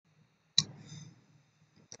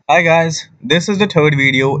Hi guys, this is the third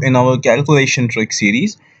video in our calculation trick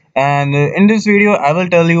series, and in this video I will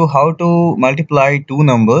tell you how to multiply two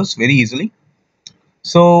numbers very easily.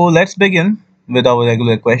 So let's begin with our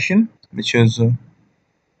regular question, which is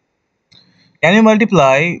can you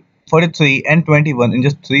multiply 43 and 21 in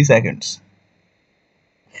just 3 seconds?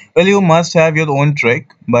 Well, you must have your own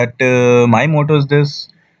trick, but my motto is this,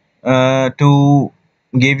 to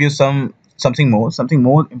give you something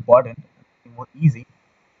more important, more easy.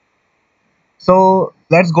 So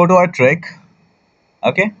let's go to our trick.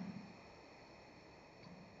 Okay.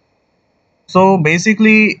 So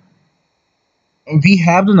basically, we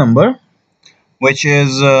have the number which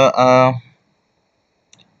is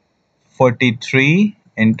 43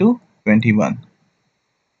 into 21.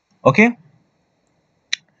 Okay,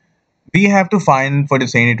 we have to find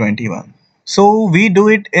 43 into 21. So we do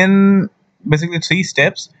it in basically three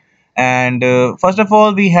steps. And first of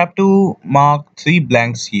all, we have to mark three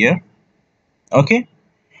blanks here. Okay,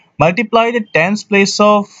 multiply the tens place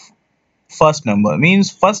of first number, means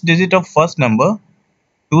first digit of first number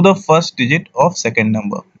to the first digit of second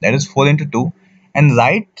number, that is 4 into 2, and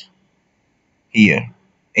write here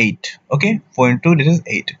 8. Okay, 4 into 2, this is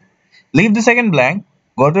 8. Leave the second blank,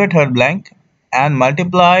 go to a third blank, and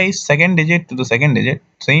multiply second digit to the second digit.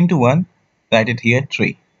 3 into 1, write it here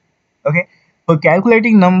 3. Okay, for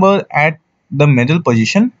calculating number at the middle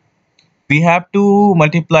position, we have to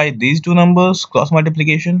multiply these two numbers, cross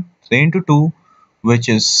multiplication. 3 into 2, which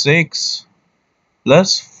is 6,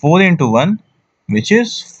 plus 4 into 1, which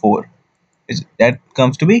is 4. That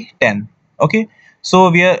comes to be 10. Okay, so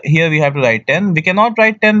we are here, we have to write 10. We cannot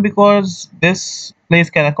write 10 because this place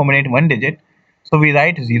can accommodate one digit, so we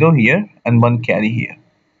write 0 here and 1 carry here.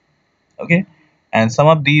 Okay, and sum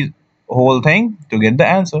up these whole thing to get the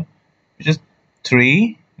answer, which is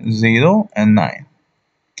 3, 0 and 9.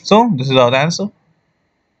 So this is our answer.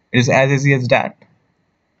 It is as easy as that.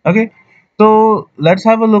 Okay, so let's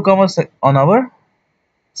have a look on our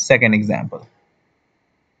second example.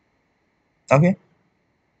 Okay,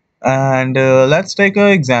 and let's take an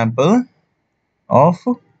example of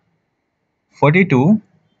 42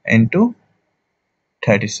 into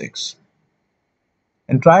 36,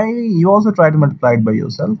 and you also try to multiply it by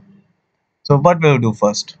yourself. So what we'll do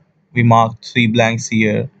first, we mark three blanks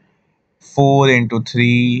here. 4 into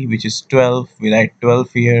 3, which is 12, we write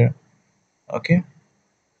 12 here. Okay,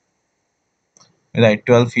 we write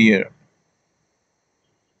 12 here.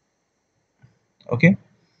 Okay,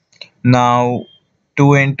 now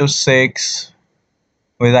 2 into 6,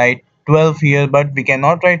 we write 12 here, but we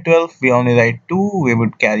cannot write 12, we only write 2, we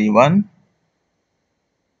would carry 1.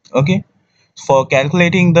 Okay, for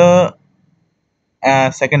calculating the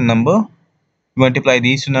second number, multiply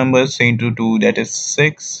these two numbers. 3 into 2, that is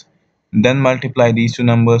 6. Then multiply these two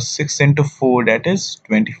numbers. 6 into 4, that is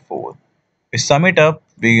 24. We sum it up,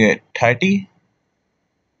 we get 30.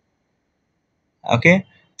 Okay,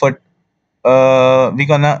 for we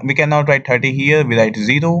cannot write 30 here, we write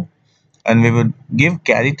 0, and we would give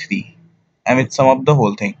carry 3, and we sum up the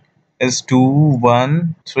whole thing is 2,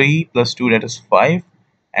 1, 3 plus 2, that is 5,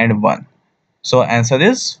 and 1. So answer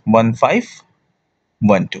is 1, 5,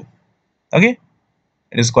 1, 2. Okay,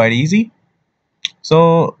 it is quite easy.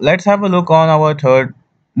 So let's have a look on our third,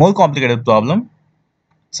 more complicated problem,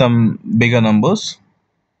 some bigger numbers.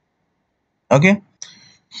 Okay,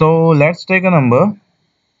 so let's take a number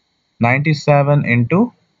 97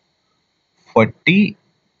 into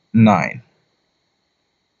 49.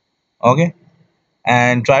 Okay,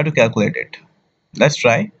 and try to calculate it. Let's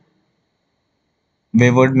try.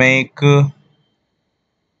 We would make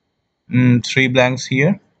three blanks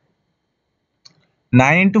here.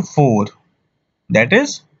 9 into 4, that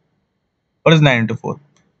is, what is 9 into 4?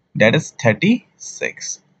 That is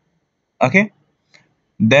 36. Okay,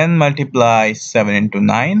 then multiply 7 into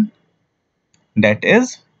 9, that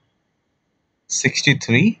is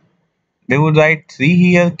 63. We would write 3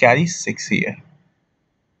 here, carry 6 here.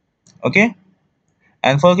 Okay,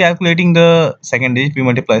 and for calculating the second digit, we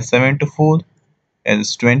multiply 7 into 4, that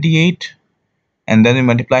is 28, and then we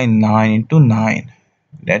multiply 9 into 9,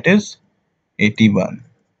 that is 81,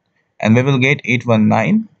 and we will get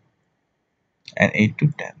 819 and 8 to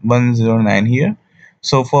 10, 109 here.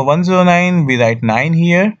 So for 109, we write 9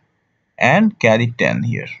 here and carry 10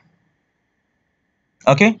 here.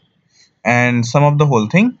 Okay, and sum of the whole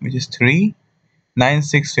thing, which is 3, 9,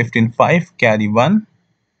 6, 15, 5, carry 1.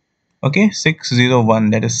 Okay, 6, 0, 1,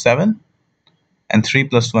 that is 7, and 3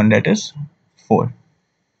 plus 1, that is 4.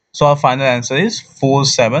 So our final answer is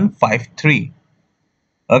 4753.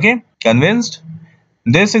 Okay, convinced?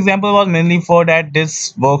 This example was mainly for that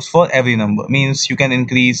this works for every number, means you can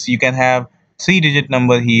increase, you can have 3-digit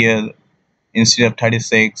number here instead of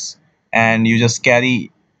 36, and you can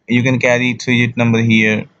carry 3-digit number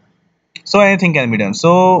here. So anything can be done.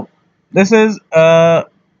 So this is a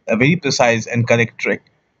very precise and correct trick,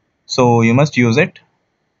 so you must use it.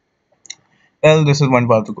 Well, this is one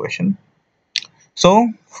part of the question. So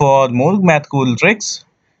for more math cool tricks,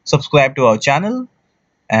 subscribe to our channel,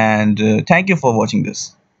 and thank you for watching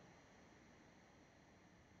this.